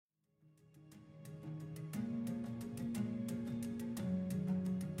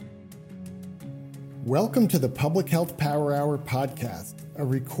Welcome to the Public Health Power Hour podcast, a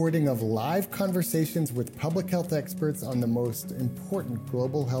recording of live conversations with public health experts on the most important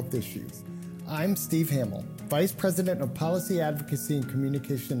global health issues. I'm Steve Hamill, Vice President of Policy Advocacy and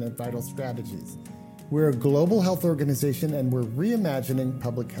Communication at Vital Strategies. We're a global health organization and we're reimagining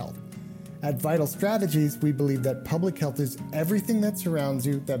public health. At Vital Strategies, we believe that public health is everything that surrounds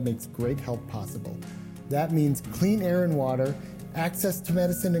you that makes great health possible. That means clean air and water, access to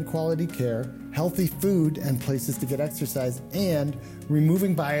medicine and quality care, healthy food and places to get exercise, and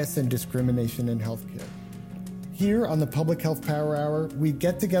removing bias and discrimination in healthcare. Here on the Public Health Power Hour, we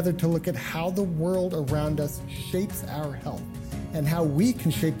get together to look at how the world around us shapes our health and how we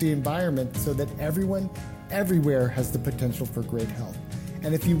can shape the environment so that everyone, everywhere has the potential for great health.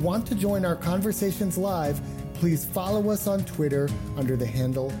 And if you want to join our conversations live, please follow us on Twitter under the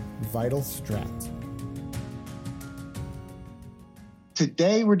handle VitalStrat.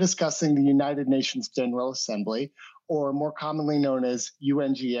 Today, we're discussing the United Nations General Assembly, or more commonly known as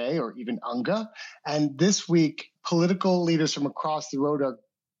UNGA or even UNGA. And this week, political leaders from across the road are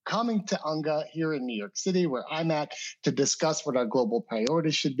coming to UNGA here in New York City, where I'm at, to discuss what our global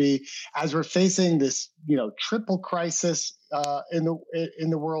priorities should be as we're facing this, triple crisis in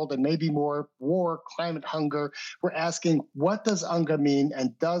the world, and maybe more: war, climate, hunger. We're asking, what does UNGA mean,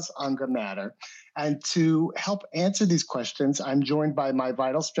 and does UNGA matter? And to help answer these questions, I'm joined by my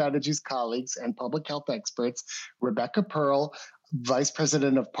Vital Strategies colleagues and public health experts, Rebecca Perl, Vice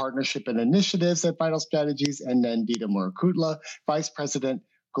President of Partnership and Initiatives at Vital Strategies, and Nandita Murukutla, Vice President,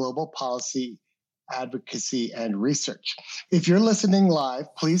 Global Policy Advocacy and Research. If you're listening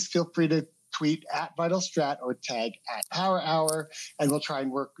live, please feel free to tweet at VitalStrat or tag at Power Hour, and we'll try and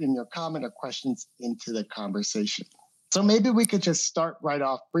work in your comment or questions into the conversation. So maybe we could just start right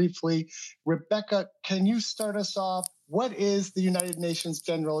off briefly. Rebecca, can you start us off? What is the United Nations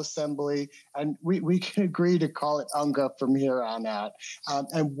General Assembly? And we can agree to call it UNGA from here on out.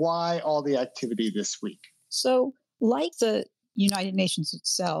 And why all the activity this week? So like the United Nations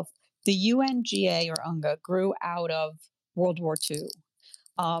itself, the UNGA or UNGA grew out of World War II.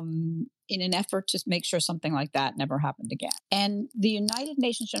 In an effort to make sure something like that never happened again. And the United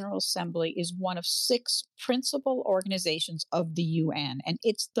Nations General Assembly is one of 6 principal organizations of the UN, and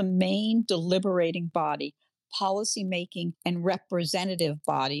it's the main deliberating body, policymaking, and representative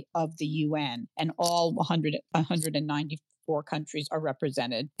body of the UN. And all 194 countries are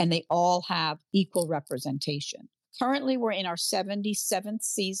represented, and they all have equal representation. Currently, we're in our 77th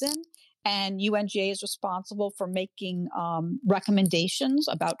season, and UNGA is responsible for making recommendations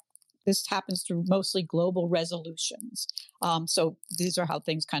about. This happens through mostly global resolutions. So these are how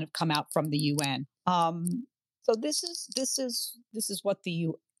things kind of come out from the UN. So this is what the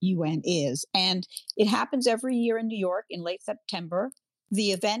UN is, and it happens every year in New York in late September.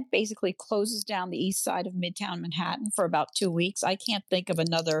 The event basically closes down the east side of Midtown Manhattan for about 2 weeks. I can't think of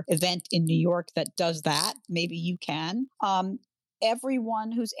another event in New York that does that. Maybe you can.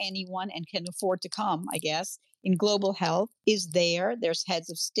 Everyone who's anyone and can afford to come, I guess, in global health is there. There's heads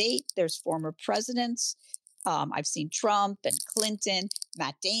of state. There's former presidents. I've seen Trump and Clinton.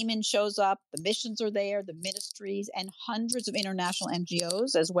 Matt Damon shows up. The missions are there, the ministries, and hundreds of international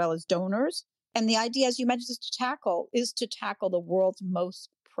NGOs, as well as donors. And the idea, as you mentioned, is to tackle the world's most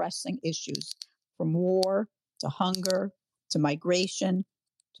pressing issues, from war to hunger to migration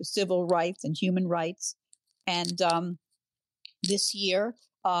to civil rights and human rights. And this year,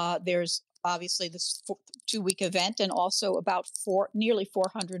 there's obviously this 2-week event, and also about nearly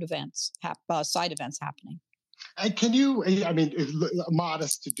 400 events, side events happening. And can you, a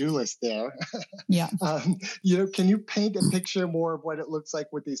modest to-do list there. Yeah. Can you paint a picture more of what it looks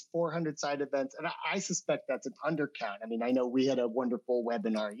like with these 400 side events? And I suspect that's an undercount. I know we had a wonderful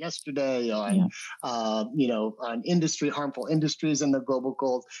webinar yesterday on, on harmful industries and the global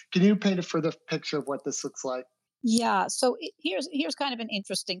goals. Can you paint a further picture of what this looks like? Yeah. So here's kind of an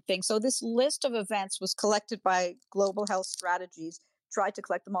interesting thing. So this list of events was collected by Global Health Strategies, tried to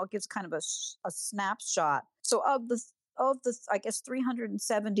collect them all, gives kind of a snapshot. So of the I guess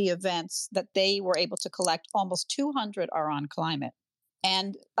 370 events that they were able to collect, almost 200 are on climate,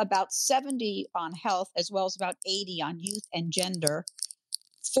 and about 70 on health, as well as about 80 on youth and gender,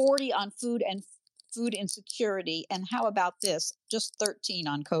 40 on food and food insecurity, and how about this? Just 13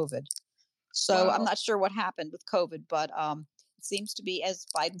 on COVID. So wow. I'm not sure what happened with COVID, but it seems to be, as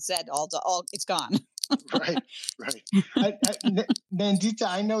Biden said, all it's gone. Right. Nandita,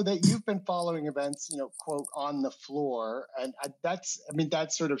 I know that you've been following events, quote, on the floor, and that's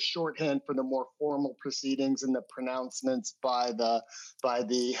sort of shorthand for the more formal proceedings and the pronouncements by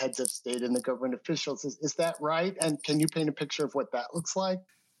the heads of state and the government officials. Is that right? And can you paint a picture of what that looks like?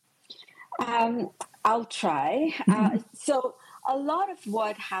 I'll try. So a lot of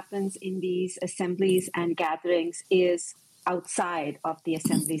what happens in these assemblies and gatherings is outside of the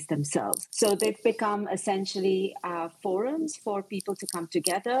assemblies themselves. So they've become essentially forums for people to come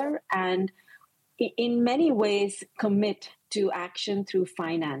together and in many ways commit to action through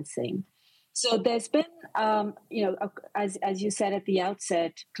financing. So there's been, as you said at the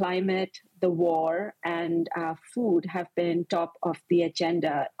outset, climate, the war, and food have been top of the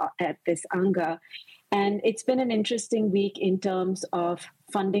agenda at this UNGA. And it's been an interesting week in terms of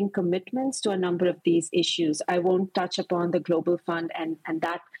funding commitments to a number of these issues. I won't touch upon the Global Fund and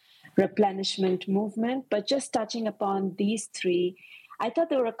that replenishment movement, but just touching upon these three, I thought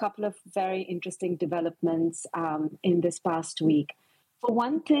there were a couple of very interesting developments in this past week. For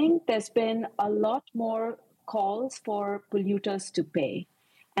one thing, there's been a lot more calls for polluters to pay.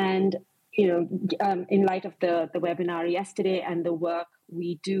 And, in light of the webinar yesterday and the work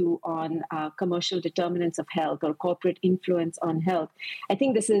we do on commercial determinants of health or corporate influence on health, I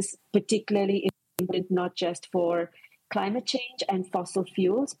think this is particularly important not just for climate change and fossil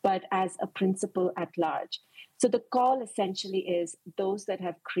fuels, but as a principle at large. So the call essentially is those that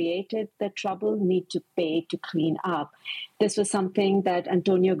have created the trouble need to pay to clean up. This was something that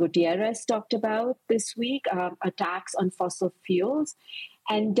Antonio Gutierrez talked about this week, a tax on fossil fuels.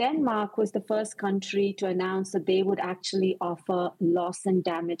 And Denmark was the first country to announce that they would actually offer loss and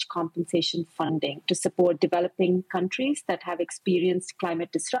damage compensation funding to support developing countries that have experienced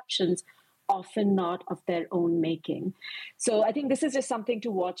climate disruptions, often not of their own making. So I think this is just something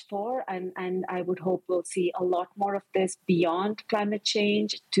to watch for, and I would hope we'll see a lot more of this beyond climate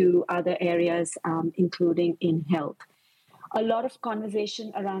change to other areas, including in health. A lot of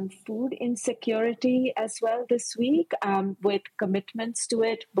conversation around food insecurity as well this week, with commitments to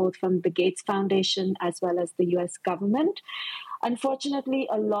it, both from the Gates Foundation as well as the US government. Unfortunately,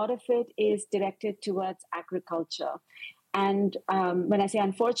 a lot of it is directed towards agriculture. And when I say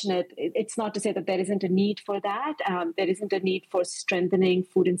unfortunate, it's not to say that there isn't a need for that. There isn't a need for strengthening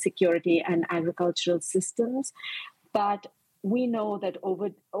food insecurity and agricultural systems. But we know that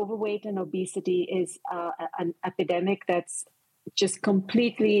overweight and obesity is an epidemic that's just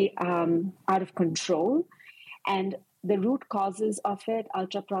completely out of control. And the root causes of it,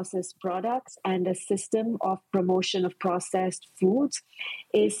 ultra-processed products and a system of promotion of processed foods,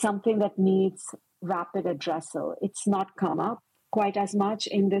 is something that needs rapid addressal. It's not come up quite as much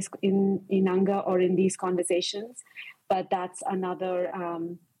in UNGA or in these conversations, but that's another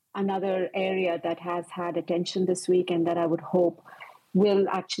area that has had attention this week, and that I would hope will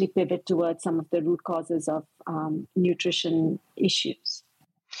actually pivot towards some of the root causes of nutrition issues.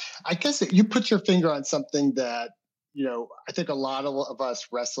 I guess that you put your finger on something that, I think a lot of us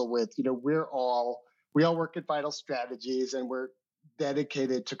wrestle with. We all work at Vital Strategies, and we're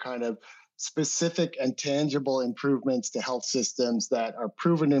dedicated to kind of specific and tangible improvements to health systems that are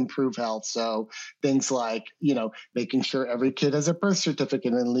proven to improve health. So things like, making sure every kid has a birth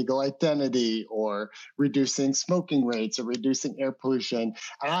certificate and legal identity, or reducing smoking rates, or reducing air pollution.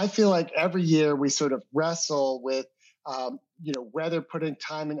 And I feel like every year we sort of wrestle with, whether putting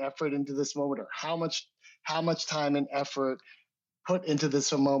time and effort into this moment, or how much time and effort put into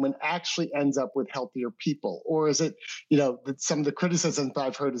this moment actually ends up with healthier people. Or is it, some of the criticisms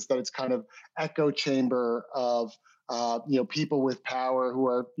I've heard is that it's kind of echo chamber of, people with power who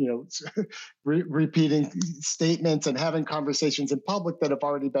are, repeating statements and having conversations in public that have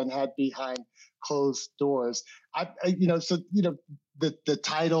already been had behind closed doors. The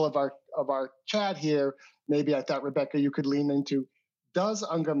title of our chat here, maybe I thought, Rebecca, you could lean into, does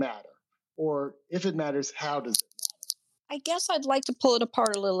UNGA matter? Or if it matters, how does it? I guess I'd like to pull it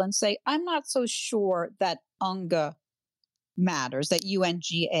apart a little and say, I'm not so sure that UNGA matters, that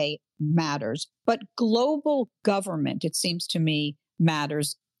UNGA matters, but global government, it seems to me,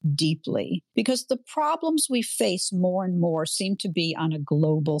 matters deeply, because the problems we face more and more seem to be on a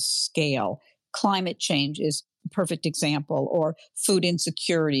global scale. Climate change is a perfect example, or food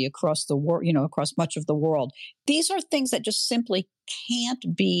insecurity across the world, across much of the world. These are things that just simply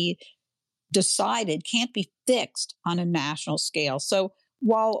can't be decided, can't be fixed on a national scale. So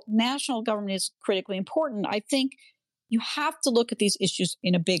while national government is critically important, I think you have to look at these issues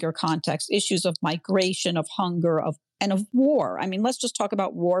in a bigger context, issues of migration, of hunger, and of war. I mean, let's just talk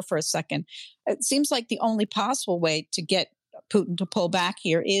about war for a second. It seems like the only possible way to get Putin to pull back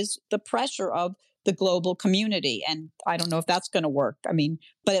here is the pressure of the global community. And I don't know if that's going to work. I mean,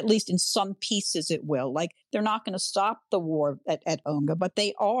 but at least in some pieces it will. Like, they're not going to stop the war at UNGA, but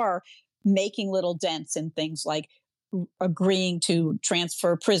they are making little dents in things like agreeing to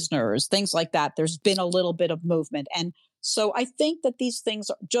transfer prisoners, things like that. There's been a little bit of movement. And So I think that these things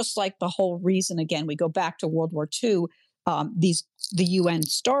are just like the whole reason, again, we go back to World War II, the UN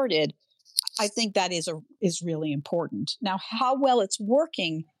started. I think that is really important. Now, how well it's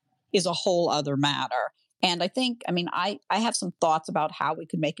working is a whole other matter. And I have some thoughts about how we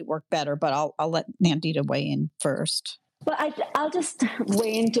could make it work better, but I'll let Nandita weigh in first. Well, I'll just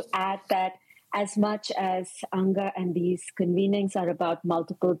weigh in to add that as much as UNGA and these convenings are about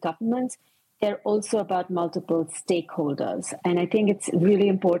multiple governments, they're also about multiple stakeholders. And I think it's really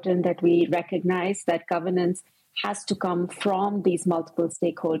important that we recognize that governance has to come from these multiple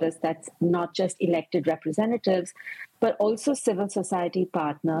stakeholders. That's not just elected representatives, but also civil society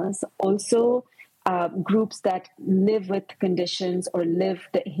partners, also groups that live with conditions or live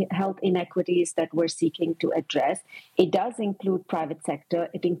the health inequities that we're seeking to address. It does include private sector.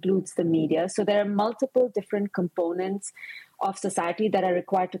 It includes the media. So there are multiple different components of society that are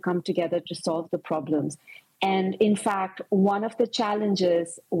required to come together to solve the problems. And in fact, one of the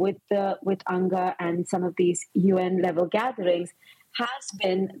challenges with UNGA and some of these UN level gatherings has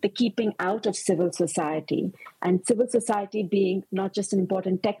been the keeping out of civil society, and civil society being not just an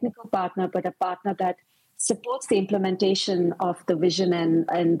important technical partner, but a partner that supports the implementation of the vision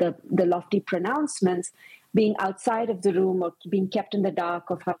and the lofty pronouncements, being outside of the room or being kept in the dark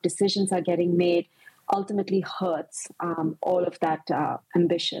of how decisions are getting made ultimately hurts all of that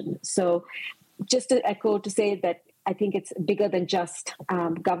ambition. So just to echo to say that I think it's bigger than just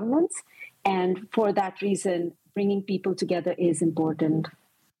governments. And for that reason, bringing people together is important.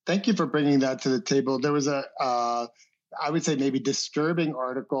 Thank you for bringing that to the table. There was I would say maybe disturbing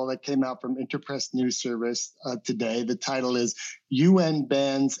article that came out from Interpress News Service today. The title is UN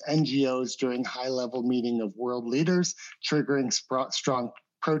Bans NGOs During High-Level Meeting of World Leaders, Triggering Strong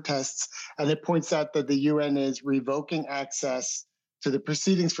Protests. And it points out that the UN is revoking access to the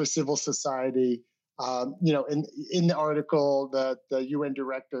proceedings for civil society. In the article, the UN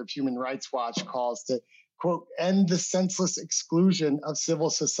Director of Human Rights Watch calls to, quote, end the senseless exclusion of civil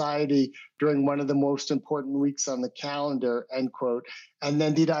society during one of the most important weeks on the calendar, end quote. And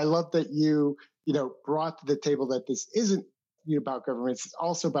Nandita, I love that you brought to the table that this isn't about governments. It's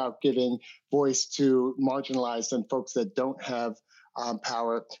also about giving voice to marginalized and folks that don't have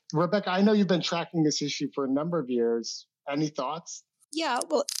power. Rebecca, I know you've been tracking this issue for a number of years. Any thoughts? Yeah,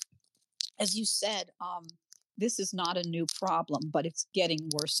 well, as you said, this is not a new problem, but it's getting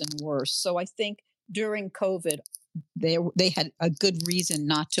worse and worse. So I think during COVID, they had a good reason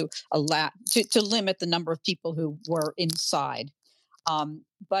not to allow to limit the number of people who were inside.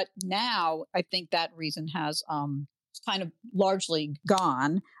 But now I think that reason has kind of largely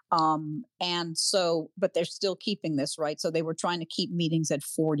gone. And so, but they're still keeping this, right? So they were trying to keep meetings at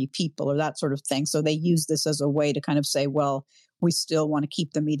 40 people or that sort of thing. So they use this as a way to kind of say, well, we still want to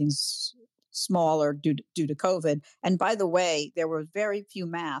keep the meetings smaller due to COVID. And by the way, there were very few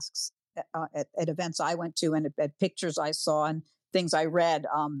masks at events I went to, and at pictures I saw and things I read.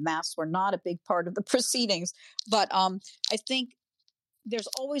 Masks were not a big part of the proceedings. But I think there's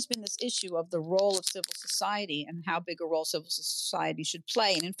always been this issue of the role of civil society and how big a role civil society should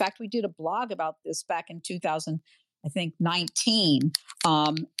play. And in fact, we did a blog about this back in 2019,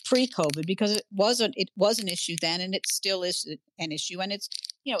 pre-COVID, because it was an issue then, and it still is an issue. And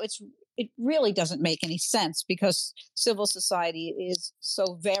it really doesn't make any sense because civil society is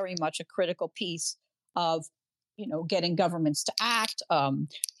so very much a critical piece of, getting governments to act.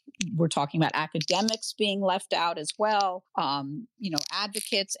 We're talking about academics being left out as well,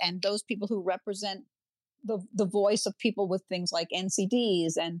 advocates and those people who represent the voice of people with things like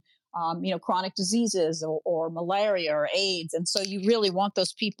NCDs and, chronic diseases or malaria or AIDS. And so you really want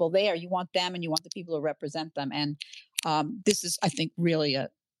those people there. You want them and you want the people who represent them. And this is, I think, really a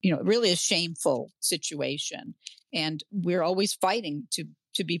shameful situation. And we're always fighting to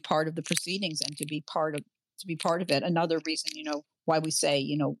be part of the proceedings and to be part of it. Another reason, why we say,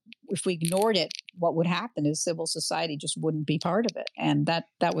 if we ignored it, what would happen is civil society just wouldn't be part of it. And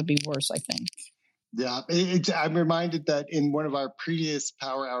that would be worse, I think. Yeah, I'm reminded that in one of our previous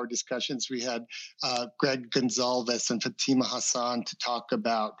Power Hour discussions, we had Greg Gonzalez and Fatima Hassan to talk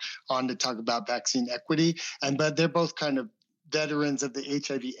about vaccine equity. But they're both kind of veterans of the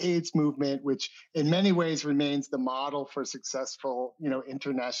HIV/AIDS movement, which in many ways remains the model for successful,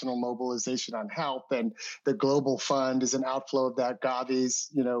 international mobilization on health. And the Global Fund is an outflow of that. Gavi's,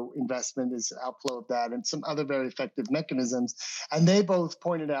 investment is an outflow of that, and some other very effective mechanisms. And they both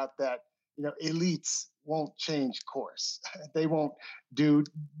pointed out that, elites won't change course. They won't do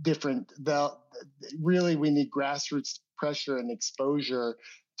different. Really, we need grassroots pressure and exposure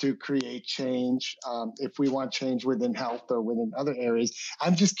to create change if we want change within health or within other areas.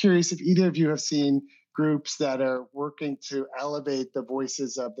 I'm just curious if either of you have seen groups that are working to elevate the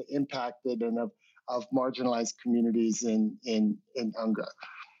voices of the impacted and of marginalized communities in UNGA.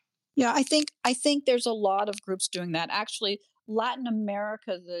 Yeah, I think there's a lot of groups doing that. Actually, Latin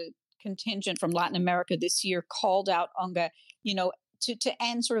America, the contingent from Latin America this year called out UNGA, to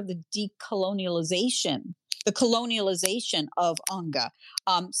end sort of the colonialization of UNGA.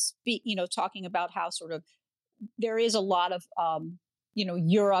 Talking about how sort of there is a lot of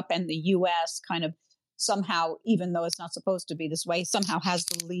Europe and the U.S. kind of somehow, even though it's not supposed to be this way, somehow has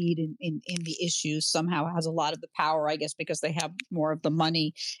the lead in the issues, somehow has a lot of the power, I guess, because they have more of the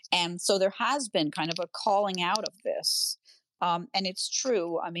money. And so there has been kind of a calling out of this. And it's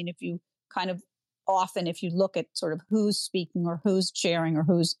true. I mean, if you look at sort of who's speaking or who's chairing or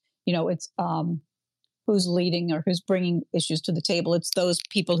who's leading or who's bringing issues to the table, it's those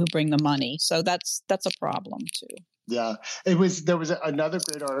people who bring the money. So that's a problem too. Yeah, there was another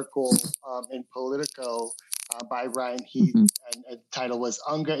great article in Politico by Ryan Heath, and the title was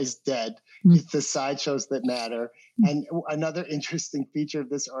 "UNGA is Dead. It's the Sideshows That Matter." And another interesting feature of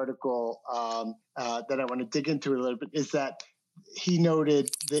this article that I want to dig into a little bit is that he noted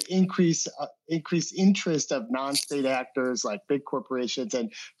the increased interest of non-state actors like big corporations,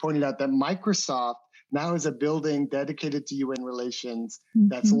 and pointed out that Microsoft now is a building dedicated to UN relations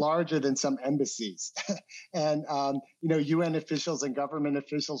that's larger than some embassies. And, UN officials and government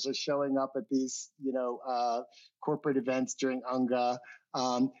officials are showing up at these, corporate events during UNGA.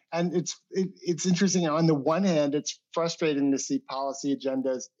 And it's interesting. On the one hand, it's frustrating to see policy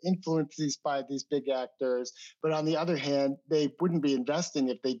agendas influenced by these big actors. But on the other hand, they wouldn't be investing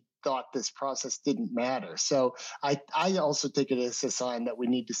if they thought this process didn't matter. So I also take it as a sign that we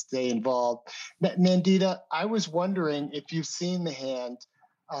need to stay involved. Nandita, I was wondering if you've seen the hand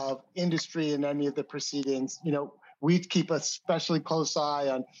of industry in any of the proceedings. We keep a especially close eye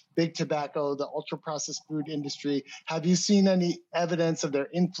on big tobacco, the ultra-processed food industry. Have you seen any evidence of their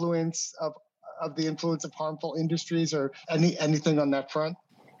influence, of the influence of harmful industries, or anything on that front?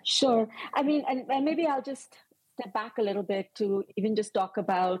 Sure. I mean, and maybe I'll just step back a little bit to even just talk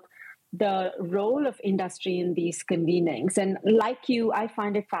about the role of industry in these convenings. And like you, I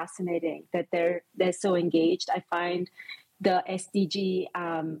find it fascinating that they're so engaged. I find the SDG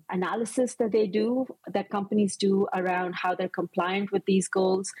analysis that companies do around how they're compliant with these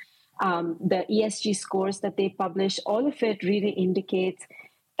goals, the ESG scores that they publish, all of it really indicates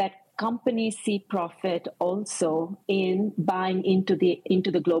that companies see profit also in buying into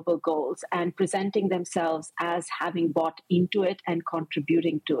the global goals and presenting themselves as having bought into it and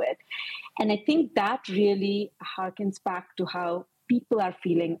contributing to it. And I think that really harkens back to how people are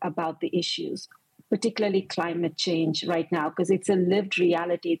feeling about the issues, particularly climate change right now, because it's a lived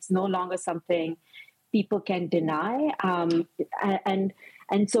reality. It's no longer something people can deny.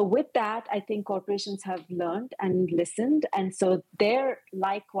 And so with that, I think corporations have learned and listened. And so they're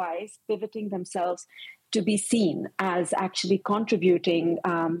likewise pivoting themselves to be seen as actually contributing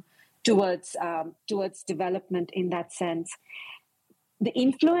towards development in that sense. The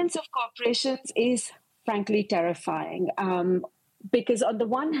influence of corporations is frankly terrifying because on the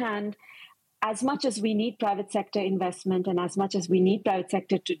one hand, as much as we need private sector investment and as much as we need private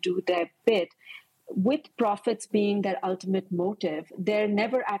sector to do their bit, with profits being their ultimate motive, they're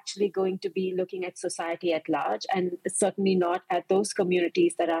never actually going to be looking at society at large, and certainly not at those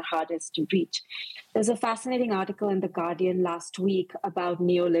communities that are hardest to reach. There's a fascinating article in The Guardian last week about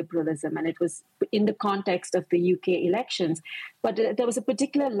neoliberalism, and it was in the context of the UK elections. But there was a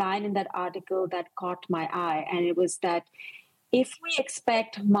particular line in that article that caught my eye, and it was that if we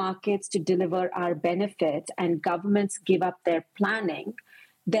expect markets to deliver our benefits and governments give up their planning,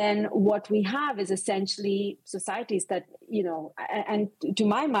 then what we have is essentially societies that, and to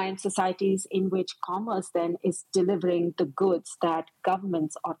my mind, societies in which commerce then is delivering the goods that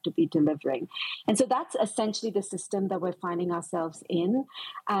governments ought to be delivering. And so that's essentially the system that we're finding ourselves in.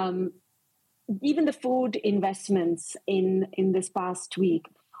 Even the food investments in this past week,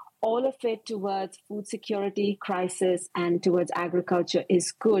 all of it towards food security crisis and towards agriculture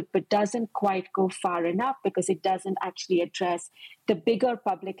is good, but doesn't quite go far enough because it doesn't actually address the bigger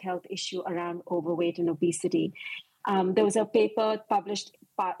public health issue around overweight and obesity. There was a paper published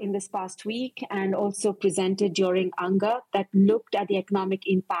in this past week and also presented during UNGA that looked at the economic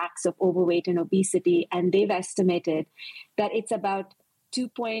impacts of overweight and obesity, and they've estimated that it's about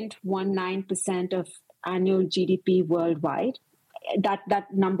 2.19% of annual GDP worldwide.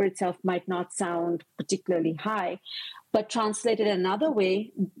 That number itself might not sound particularly high, but translated another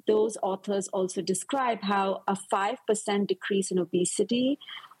way, those authors also describe how a 5% decrease in obesity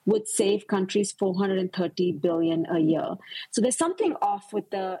would save countries $430 billion a year. So there's something off with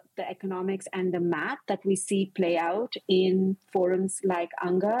the economics and the math that we see play out in forums like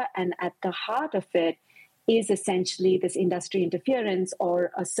UNGA. And at the heart of it is essentially this industry interference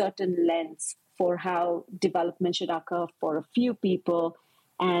or a certain lens for how development should occur for a few people,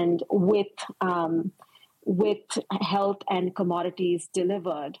 and with health and commodities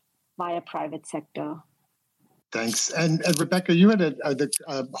delivered via private sector. Thanks. And Rebecca, you had a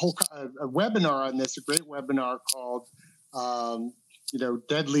whole webinar on this, a great webinar called,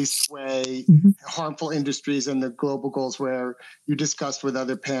 Deadly Sway, Harmful Industries and the Global Goals, where you discussed with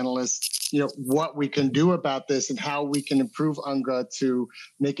other panelists, what we can do about this and how we can improve UNGA to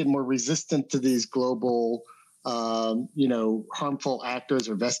make it more resistant to these global, harmful actors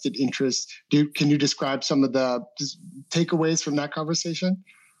or vested interests. Can you describe some of the takeaways from that conversation?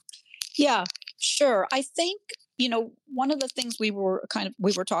 Yeah, sure. I think, one of the things we were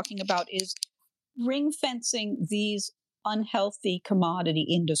talking about is ring fencing these unhealthy commodity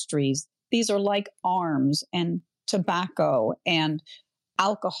industries. These are like arms and tobacco and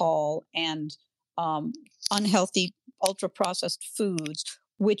alcohol and unhealthy ultra processed foods,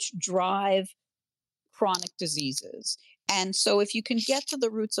 which drive chronic diseases. And so if you can get to the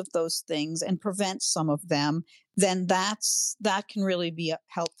roots of those things and prevent some of them, then that can really be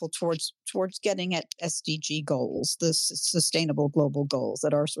helpful towards getting at SDG goals, the sustainable global goals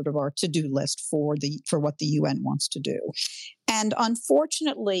that are sort of our to-do list for what the UN wants to do. And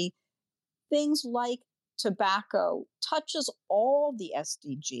unfortunately, things like tobacco touches all the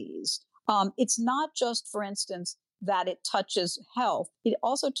SDGs. It's not just, for instance, that it touches health. It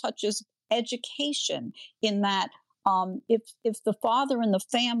also touches education, in that if the father in the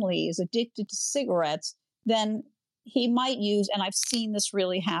family is addicted to cigarettes, then he might use, and I've seen this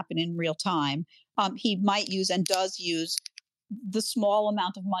really happen in real time, he might use and does use the small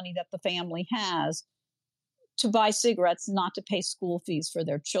amount of money that the family has to buy cigarettes, not to pay school fees for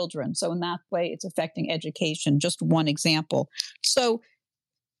their children. So in that way, it's affecting education, just one example. So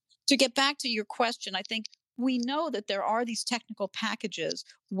to get back to your question, I think we know that there are these technical packages,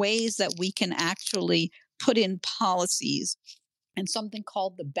 ways that we can actually put in policies, and something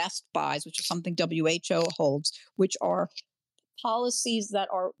called the best buys, which is something WHO holds, which are policies that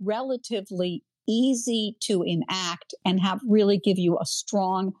are relatively easy to enact and really give you a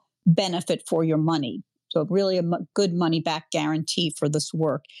strong benefit for your money. So really a good money back guarantee for this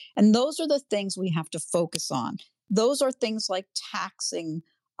work. And those are the things we have to focus on. Those are things like taxing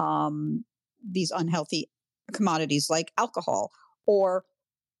these unhealthy commodities like alcohol, or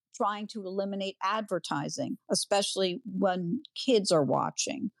trying to eliminate advertising, especially when kids are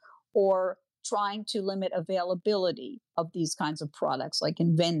watching, or trying to limit availability of these kinds of products, like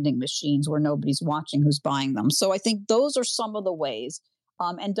in vending machines where nobody's watching who's buying them. So I think those are some of the ways.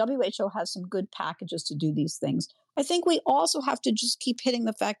 And WHO has some good packages to do these things. I think we also have to just keep hitting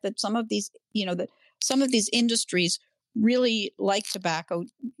the fact that some of these, some of these industries, really like tobacco,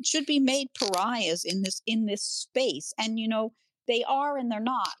 should be made pariahs in this space. And they are and they're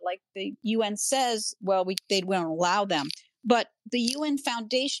not. Like the UN says, well, they won't allow them. But the UN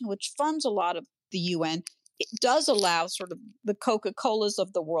Foundation, which funds a lot of the UN, it does allow sort of the Coca-Colas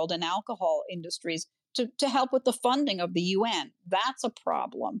of the world and alcohol industries to help with the funding of the UN. That's a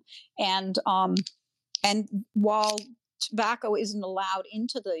problem. And while tobacco isn't allowed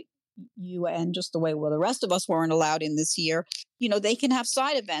into the UN just the way the rest of us weren't allowed in this year, they can have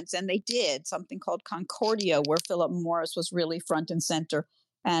side events, and they did something called Concordia, where Philip Morris was really front and center,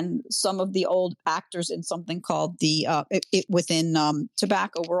 and some of the old actors in something called within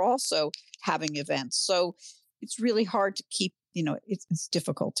tobacco were also having events. So it's really hard to keep, it's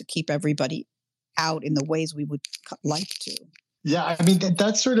difficult to keep everybody out in the ways we would like to. Yeah, I mean,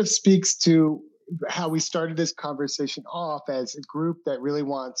 that sort of speaks to how we started this conversation off as a group that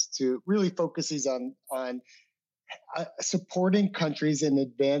really focuses on supporting countries in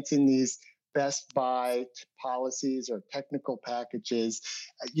advancing these best buy policies or technical packages.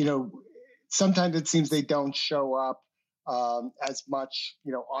 Sometimes it seems they don't show up as much,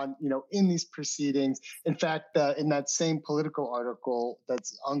 in these proceedings. In fact, in that same Political article,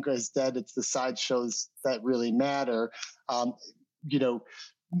 that's UNGA is dead, it's the sideshows that really matter.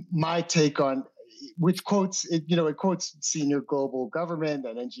 My take on, which quotes senior global government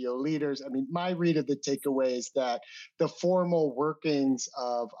and NGO leaders. I mean, my read of the takeaway is that the formal workings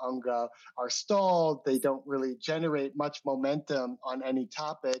of UNGA are stalled. They don't really generate much momentum on any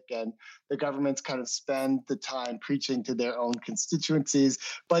topic, and the governments kind of spend the time preaching to their own constituencies.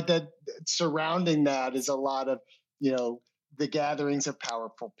 But that surrounding that is a lot of, the gatherings of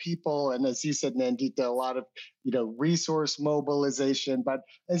powerful people. And as you said, Nandita, a lot of, resource mobilization, but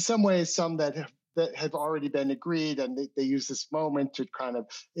in some ways, some that have already been agreed, and they use this moment to kind of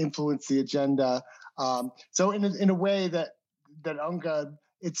influence the agenda. So in a way that UNGA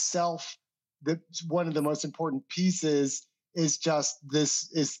itself, one of the most important pieces is just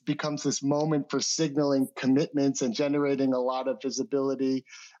becomes this moment for signaling commitments and generating a lot of visibility.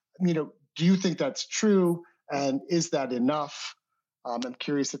 Do you think that's true? And is that enough? I'm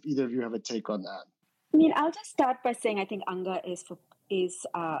curious if either of you have a take on that. I'll just start by saying I think UNGA is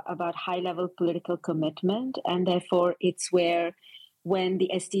about high-level political commitment, and therefore it's where, when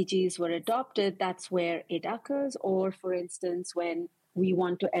the SDGs were adopted, that's where it occurs. Or, for instance, when we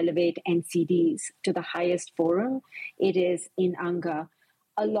want to elevate NCDs to the highest forum, it is in UNGA.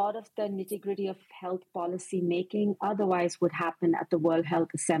 A lot of the nitty-gritty of health policy making otherwise would happen at the World Health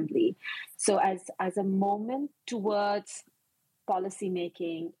Assembly. So as a moment towards policy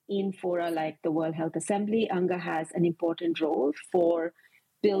making in fora like the World Health Assembly, UNGA has an important role for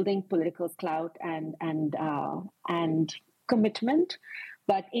building political clout and commitment.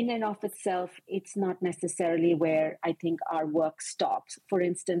 But in and of itself, it's not necessarily where I think our work stops. For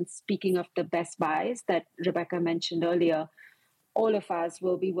instance, speaking of the best buys that Rebecca mentioned earlier, all of us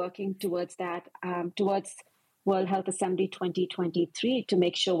will be working towards that, towards World Health Assembly 2023, to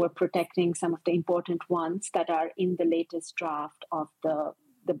make sure we're protecting some of the important ones that are in the latest draft of the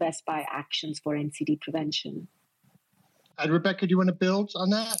best buy actions for NCD prevention. And Rebecca, do you want to build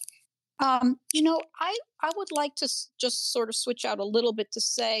on that? I would like to just sort of switch out a little bit to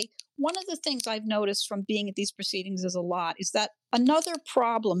say, one of the things I've noticed from being at these proceedings is that another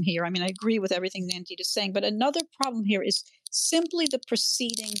problem here, I agree with everything Nandita is saying, but another problem here is simply the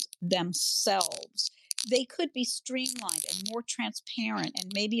proceedings themselves. They could be streamlined and more transparent,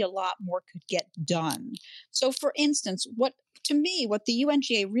 and maybe a lot more could get done. So, for instance, what the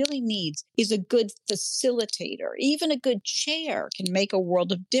UNGA really needs is a good facilitator. Even a good chair can make a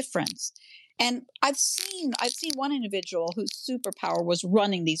world of difference. And I've seen one individual whose superpower was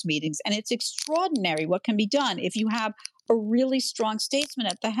running these meetings, and it's extraordinary what can be done if you have a really strong statesman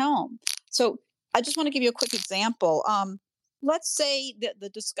at the helm. So I just want to give you a quick example. Let's say that the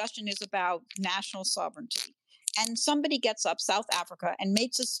discussion is about national sovereignty, and somebody gets up, South Africa, and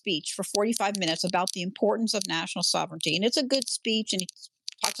makes a speech for 45 minutes about the importance of national sovereignty. And it's a good speech, and he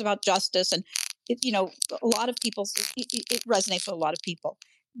talks about justice, and a lot of people, it resonates with a lot of people.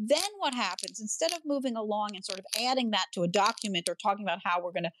 Then what happens, instead of moving along and sort of adding that to a document or talking about how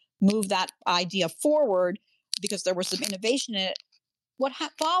we're going to move that idea forward because there was some innovation in it, what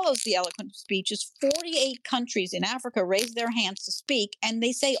follows the eloquent speech is 48 countries in Africa raise their hands to speak, and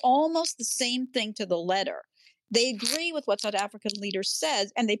they say almost the same thing to the letter. They agree with what South African leader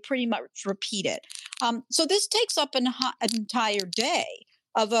says, and they pretty much repeat it. So this takes up an entire day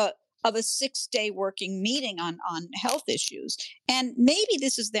of a 6-day working meeting on health issues. And maybe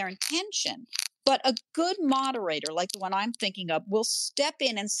this is their intention, but a good moderator, like the one I'm thinking of, will step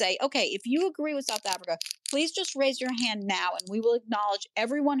in and say, okay, if you agree with South Africa, please just raise your hand now, and we will acknowledge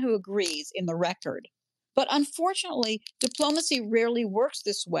everyone who agrees in the record. But unfortunately, diplomacy rarely works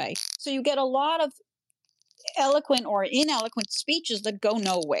this way. So you get a lot of eloquent or ineloquent speeches that go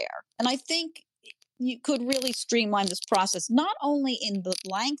nowhere. And I think you could really streamline this process, not only in the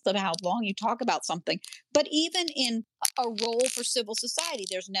length of how long you talk about something, but even in a role for civil society.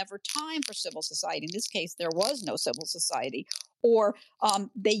 There's never time for civil society. In this case, there was no civil society. Or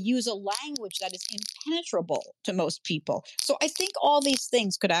they use a language that is impenetrable to most people. So I think all these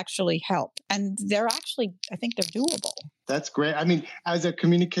things could actually help. And I think they're doable. That's great. As a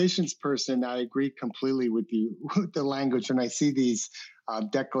communications person, I agree completely with you with the language. When I see these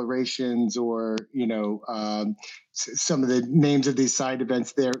declarations or, some of the names of these side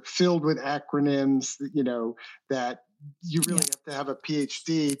events, they're filled with acronyms, that you really have to have a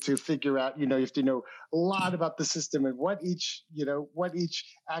PhD to figure out, you have to know a lot about the system and what each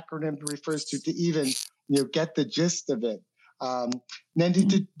acronym refers to even, get the gist of it.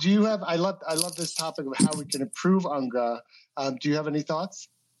 Nandita, do you have, I love this topic of how we can improve UNGA. Do you have any thoughts?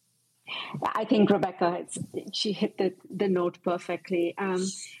 I think Rebecca, she hit the note perfectly.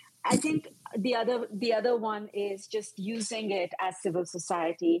 I think the other one is just using it as civil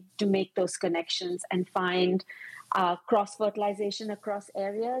society to make those connections and find cross-fertilization across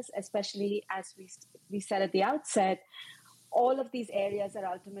areas, especially as we said at the outset. All of these areas are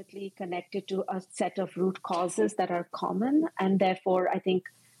ultimately connected to a set of root causes that are common, and therefore I think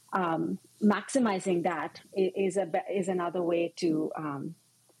maximizing that is another way to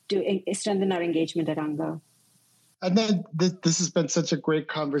strengthen our engagement at UNGA. And then this has been such a great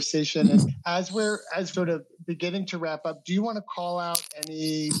conversation. And as sort of beginning to wrap up, do you want to call out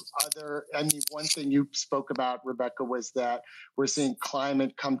any one thing you spoke about, Rebecca, was that we're seeing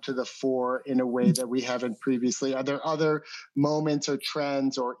climate come to the fore in a way that we haven't previously. Are there other moments or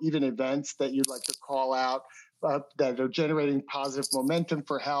trends or even events that you'd like to call out that are generating positive momentum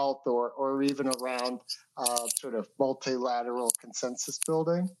for health or even around sort of multilateral consensus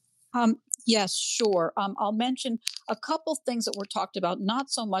building? Yes, sure. I'll mention a couple things that were talked about,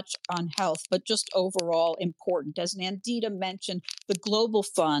 not so much on health, but just overall important. As Nandita mentioned, the Global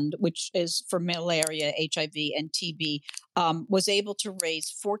Fund, which is for malaria, HIV, and TB, was able to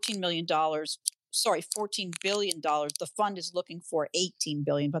raise $14 billion. The fund is looking for $18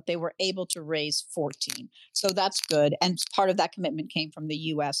 billion, but they were able to raise 14. So that's good. And part of that commitment came from the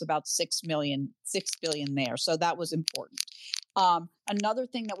U.S., about $6 billion there. So that was important. Another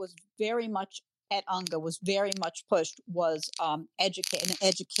thing that was very much at UNGA was very much pushed was an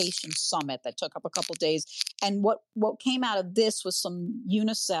education summit that took up a couple of days. And what came out of this was some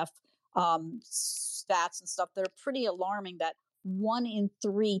UNICEF stats and stuff that are pretty alarming, that 1 in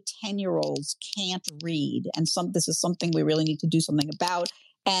 3 10-year-olds can't read. And this is something we really need to do something about,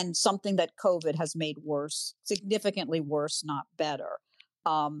 and something that COVID has made worse, significantly worse, not better.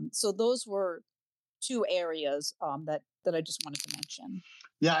 So those were 2 areas that I just wanted to mention.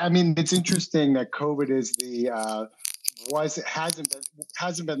 Yeah, I mean, it's interesting that COVID is hasn't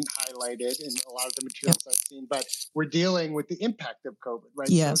been highlighted in a lot of the materials I've seen, but we're dealing with the impact of COVID, right?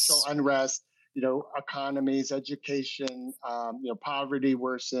 Yes. Social unrest, economies, education, poverty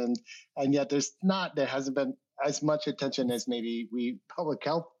worsened, and yet there hasn't been as much attention as maybe we public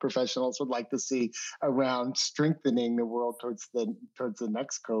health professionals would like to see around strengthening the world towards the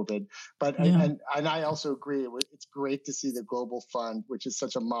next COVID. But and I also agree, it's great to see the Global Fund, which is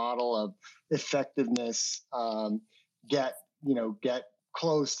such a model of effectiveness, get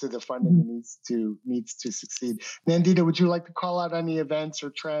close to the funding it needs to succeed. Nandita, would you like to call out any events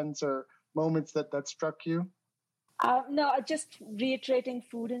or trends or moments that struck you? No, just reiterating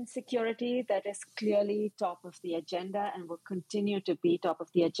food insecurity, that is clearly top of the agenda and will continue to be top of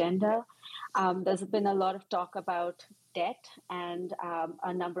the agenda. There's been a lot of talk about debt and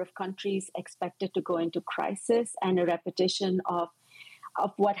a number of countries expected to go into crisis, and a repetition of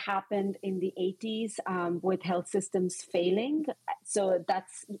what happened in the 80s with health systems failing. So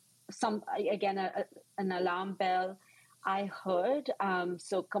that's an alarm bell I heard.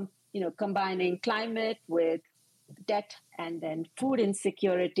 Combining climate with debt and then food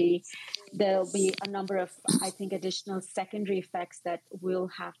insecurity, there'll be a number of, I think, additional secondary effects that we'll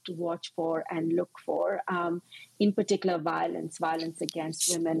have to watch for and look for. In particular, violence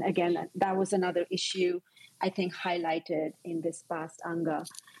against women. Again, that was another issue I think highlighted in this past UNGA.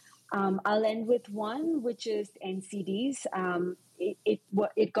 I'll end with one, which is NCDs.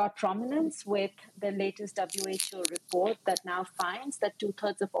 It got prominence with the latest WHO report that now finds that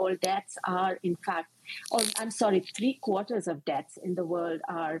 2/3 of all deaths are, in fact, 3/4 of deaths in the world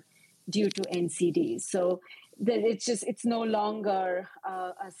are due to NCDs. So it's no longer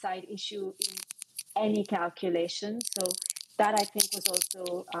a side issue in any calculation. So that, I think, was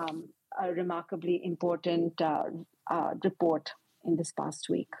also a remarkably important report in this past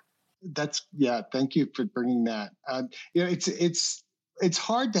week. Thank you for bringing that. It's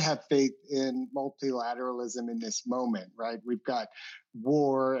hard to have faith in multilateralism in this moment, right? We've got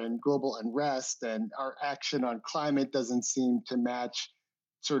war and global unrest, and our action on climate doesn't seem to match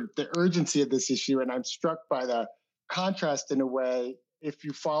sort of the urgency of this issue. And I'm struck by the contrast in a way. If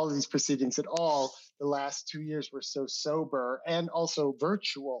you follow these proceedings at all, the last 2 years were so sober and also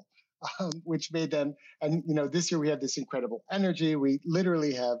virtual, which made them, and this year we have this incredible energy. We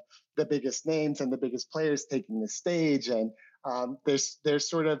literally have the biggest names and the biggest players taking the stage, and there's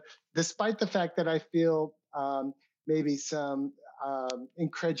sort of, despite the fact that I feel maybe some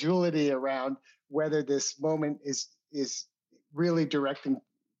incredulity around whether this moment is really directing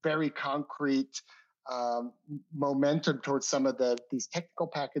very concrete momentum towards some of these technical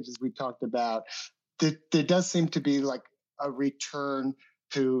packages we talked about. There does seem to be like a return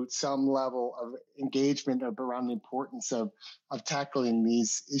to some level of engagement around the importance of tackling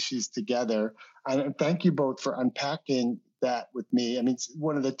these issues together. And thank you both for unpacking that with me. I mean,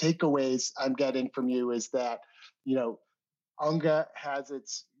 one of the takeaways I'm getting from you is that, UNGA has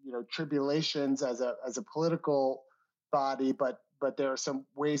its, tribulations as a political body, but there are some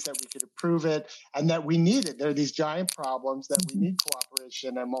ways that we could improve it, and that we need it. There are these giant problems that we need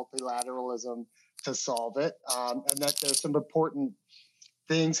cooperation and multilateralism to solve it, and that there's some important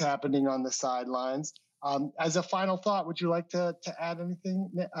things happening on the sidelines. As a final thought, would you like to add anything,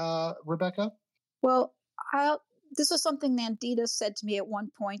 Rebecca? Well, this is something Nandita said to me at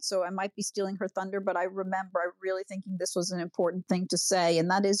one point, so I might be stealing her thunder, but I remember really thinking this was an important thing to say. And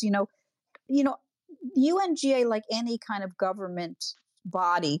that is, UNGA, like any kind of government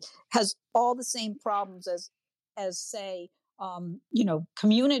body, has all the same problems as say,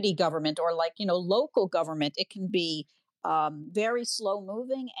 community government or local government. It can be very slow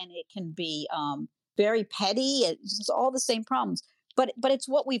moving and it can be very petty. It's all the same problems, but it's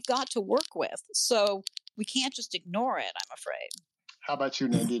what we've got to work with. So we can't just ignore it, I'm afraid. How about you,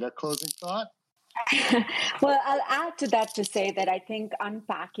 Nandita? Closing thought? Well, I'll add to that to say that I think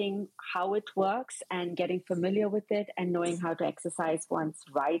unpacking how it works and getting familiar with it and knowing how to exercise one's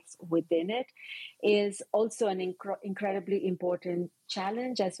rights within it is also an incredibly important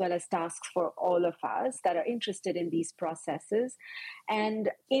challenge, as well as tasks for all of us that are interested in these processes.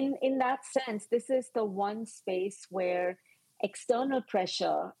 And in that sense, this is the one space where external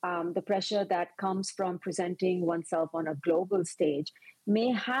pressure, the pressure that comes from presenting oneself on a global stage,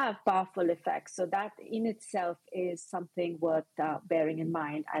 may have powerful effects. So that in itself is something worth bearing in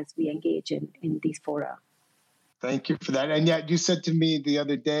mind as we engage in these fora. Thank you for that. And yet you said to me the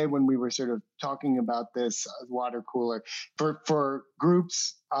other day when we were sort of talking about this water cooler, for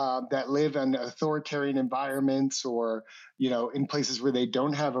groups that live in authoritarian environments or, in places where they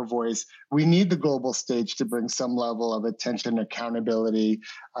don't have a voice, we need the global stage to bring some level of attention, accountability,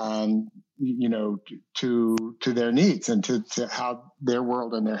 to their needs and to how their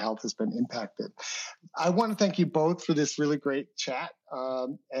world and their health has been impacted. I want to thank you both for this really great chat.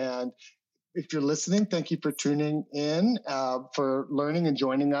 And if you're listening, thank you for tuning in, for learning and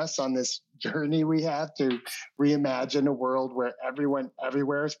joining us on this journey we have to reimagine a world where everyone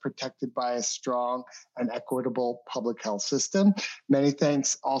everywhere is protected by a strong and equitable public health system. Many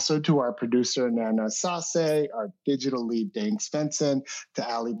thanks also to our producer, Nana Sase, our digital lead, Dane Svensson, to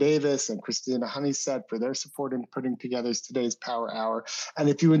Ali Davis and Christina Honeysett for their support in putting together today's Power Hour. And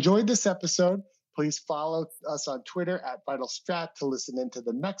if you enjoyed this episode, please follow us on Twitter at VitalStrat to listen into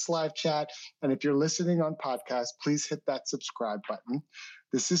the next live chat. And if you're listening on podcast, please hit that subscribe button.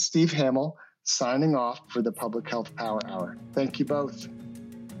 This is Steve Hamill signing off for the Public Health Power Hour. Thank you both.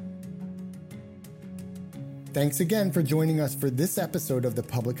 Thanks again for joining us for this episode of the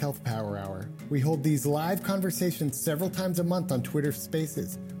Public Health Power Hour. We hold these live conversations several times a month on Twitter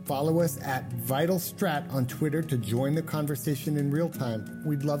Spaces. Follow us at VitalStrat on Twitter to join the conversation in real time.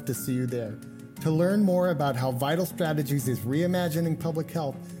 We'd love to see you there. To learn more about how Vital Strategies is reimagining public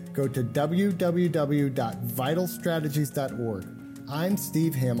health, go to www.vitalstrategies.org. I'm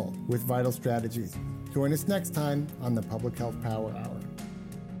Steve Hamill with Vital Strategies. Join us next time on the Public Health Power Hour.